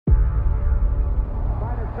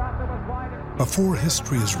Before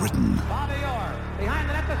history is written,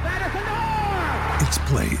 it's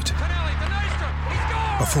played.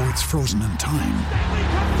 Before it's frozen in time,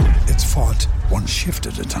 it's fought one shift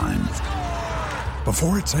at a time.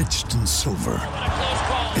 Before it's etched in silver,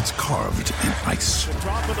 it's carved in ice.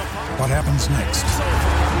 What happens next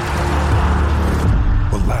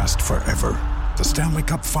will last forever. The Stanley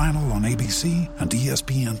Cup Final on ABC and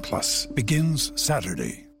ESPN Plus begins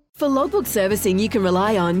Saturday. For logbook servicing you can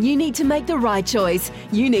rely on, you need to make the right choice.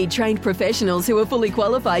 You need trained professionals who are fully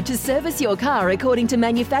qualified to service your car according to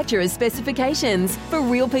manufacturer's specifications. For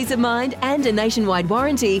real peace of mind and a nationwide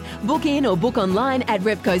warranty, book in or book online at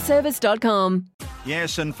repcoservice.com.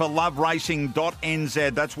 Yes, and for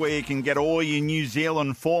loveracing.nz, that's where you can get all your New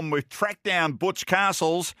Zealand form. We've tracked down Butch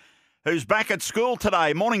Castles, who's back at school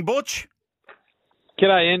today. Morning, Butch.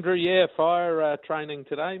 G'day, Andrew. Yeah, fire training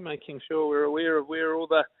today, making sure we're aware of where all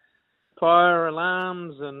the fire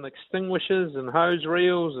alarms and extinguishers and hose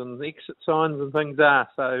reels and exit signs and things are.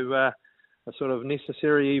 So a sort of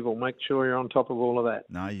necessary evil. Make sure you're on top of all of that.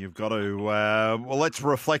 No, you've got to. Well, let's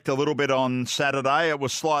reflect a little bit on Saturday. It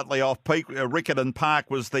was slightly off peak. Riccarton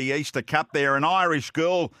Park was the Easter Cup there. An Irish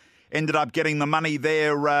girl ended up getting the money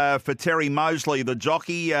there for Terry Mosley, the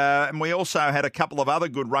jockey. And we also had a couple of other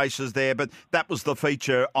good races there, but that was the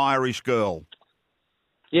feature, Irish girl.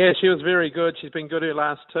 Yeah, she was very good. She's been good her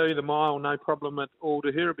last two. The mile, no problem at all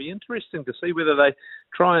to her. It'll be interesting to see whether they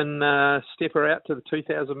try and step her out to the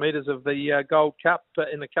 2,000 metres of the Gold Cup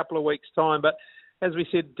in a couple of weeks' time. But as we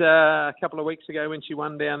said a couple of weeks ago when she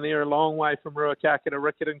won down there, a long way from Ruakaka to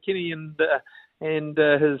Riccarton, Kenny and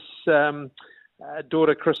his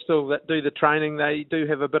daughter Crystal that do the training, they do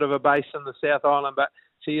have a bit of a base in the South Island, but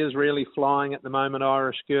she is really flying at the moment,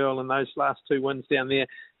 Irish girl, and those last two wins down there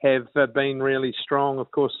have been really strong.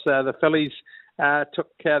 Of course, the fillies took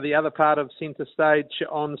the other part of centre stage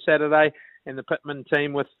on Saturday, and the Pittman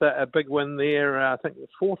team with a big win there, I think the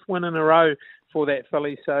fourth win in a row for that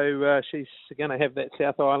filly. So she's going to have that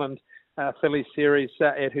South Island filly series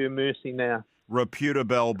at her mercy now.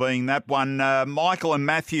 Reputabel being that one. Michael and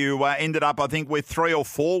Matthew ended up, I think, with 3 or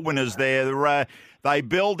 4 winners there. They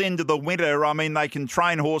build into the winter. I mean, they can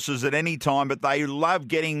train horses at any time, but they love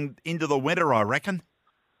getting into the winter, I reckon.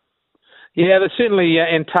 Yeah, they certainly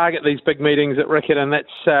and target these big meetings at Riccarton, and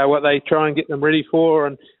that's what they try and get them ready for.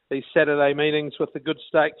 And these Saturday meetings with the good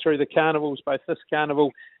stake through the carnivals, both this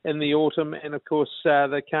carnival in the autumn and, of course,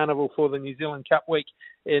 the carnival for the New Zealand Cup week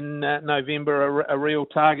in November, a real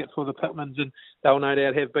target for the Pitmans, and they'll no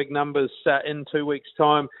doubt have big numbers in 2 weeks'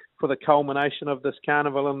 time for the culmination of this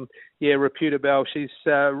carnival. And, yeah, Reputabel, she's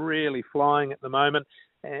really flying at the moment,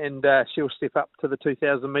 and she'll step up to the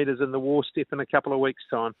 2,000 metres in the war step in a couple of weeks'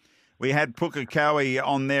 time. We had Pukekohe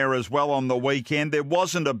on there as well on the weekend. There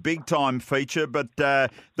wasn't a big-time feature, but the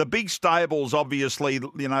big stables, obviously,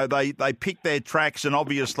 you know, they pick their tracks and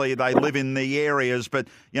obviously they live in the areas. But,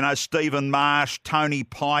 you know, Stephen Marsh, Tony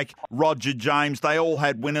Pike, Roger James, they all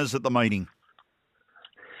had winners at the meeting.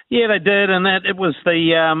 Yeah, they did, and that it was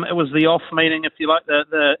the off meeting, if you like,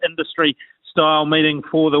 the industry style meeting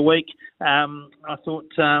for the week. I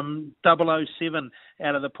thought 007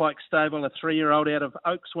 out of the Pike stable, a 3-year-old out of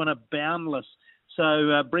Oaks winner, Boundless.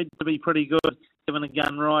 So bred to be pretty good, given a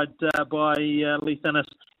gun ride by Lee Thinnis,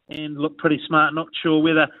 and looked pretty smart. Not sure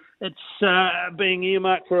whether it's being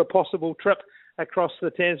earmarked for a possible trip across the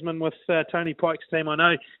Tasman with Tony Pike's team. I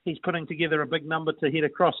know he's putting together a big number to head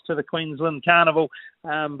across to the Queensland Carnival,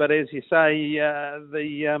 but as you say,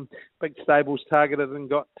 the big stables targeted and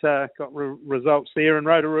got results there. And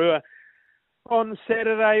Rotorua on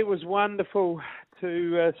Saturday, it was wonderful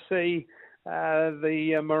to see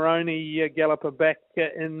the Moroni galloper back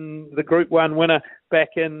in the Group 1 winner, back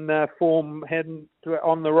in form,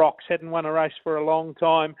 on the rocks, hadn't won a race for a long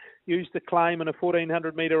time, used the claim in a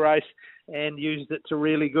 1,400 metre race and used it to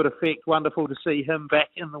really good effect. Wonderful to see him back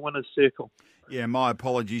in the winner's circle. Yeah, my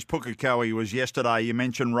apologies. Pukekohe was yesterday. You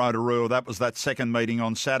mentioned Rotorua. That was that second meeting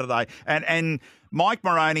on Saturday. And Mike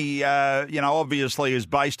Moroni, obviously is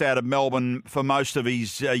based out of Melbourne for most of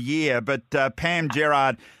his year, but Pam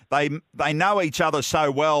Gerard, they know each other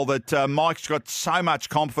so well that Mike's got so much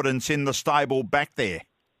confidence in the stable back there.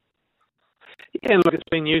 Yeah, look, it's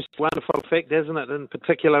been used to wonderful effect, hasn't it? In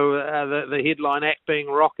particular, the headline act being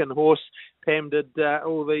Rockin' Horse. Pam did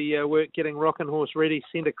all the work getting Rockin' Horse ready,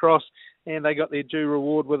 sent across, and they got their due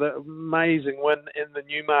reward with an amazing win in the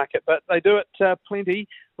Newmarket. But they do it plenty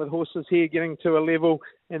with horses here getting to a level,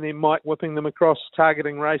 and then Mike whipping them across,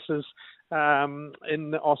 targeting races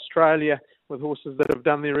in Australia with horses that have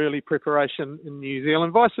done their early preparation in New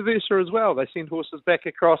Zealand, vice versa as well. They send horses back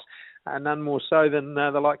across, none more so than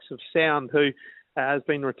the likes of Sound, who has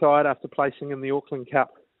been retired after placing in the Auckland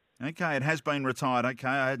Cup. Okay, it has been retired. Okay,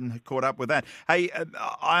 I hadn't caught up with that. Hey,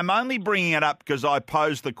 I'm only bringing it up because I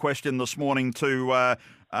posed the question this morning to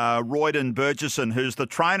Royden Burgesson, who's the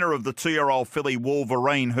trainer of the 2-year-old filly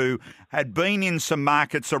Wolverine, who had been in some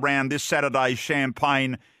markets around this Saturday's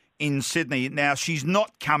Champagne in Sydney. Now, she's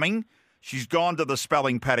not coming. She's gone to the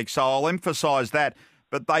Spelling Paddock, so I'll emphasise that.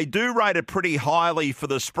 But they do rate it pretty highly for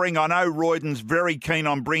the spring. I know Royden's very keen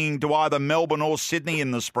on bringing to either Melbourne or Sydney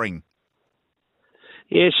in the spring.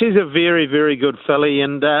 Yeah, she's a very, very good filly.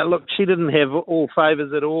 And look, she didn't have all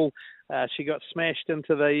favours at all. She got smashed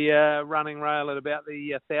into the running rail at about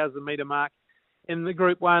the 1,000-metre mark in the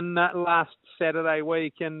Group 1 last Saturday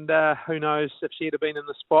week. And who knows, if she had been in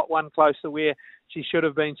the spot one closer where she should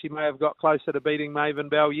have been, she may have got closer to beating Maven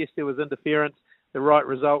Bell. Yes, there was interference. The right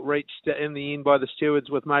result reached in the end by the stewards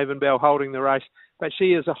with Maven Bell holding the race. But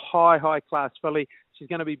she is a high-class filly. She's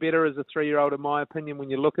going to be better as a 3-year-old, in my opinion. When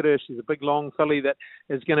you look at her, she's a big, long filly that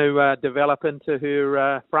is going to develop into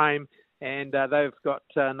her frame. And they've got,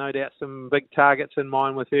 no doubt, some big targets in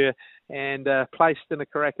mind with her. And placed in a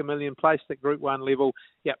Karaka Million, placed at Group 1 level,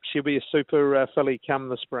 yep, she'll be a super filly come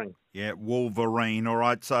the spring. Yeah, Wolverine. All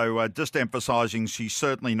right, so just emphasising she's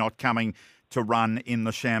certainly not coming to run in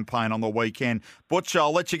the Champagne on the weekend. Butch,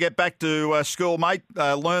 I'll let you get back to school, mate.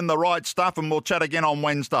 Learn the right stuff, and we'll chat again on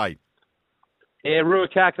Wednesday. Yeah,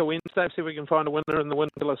 Ruakaka Wednesday, see if we can find a winner in the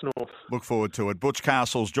Windless North. Look forward to it. Butch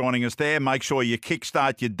Castle's joining us there. Make sure you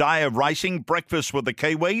kickstart your day of racing. Breakfast with the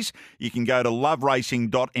Kiwis. You can go to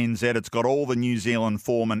loveracing.nz. It's got all the New Zealand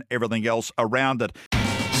form and everything else around it.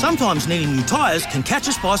 Sometimes needing new tyres can catch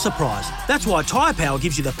us by surprise. That's why Tyre Power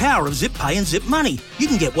gives you the power of Zip Pay and Zip Money. You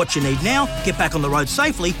can get what you need now, get back on the road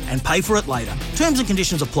safely and pay for it later. Terms and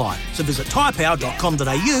conditions apply. So visit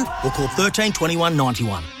tyrepower.com.au or call 13 21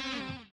 91.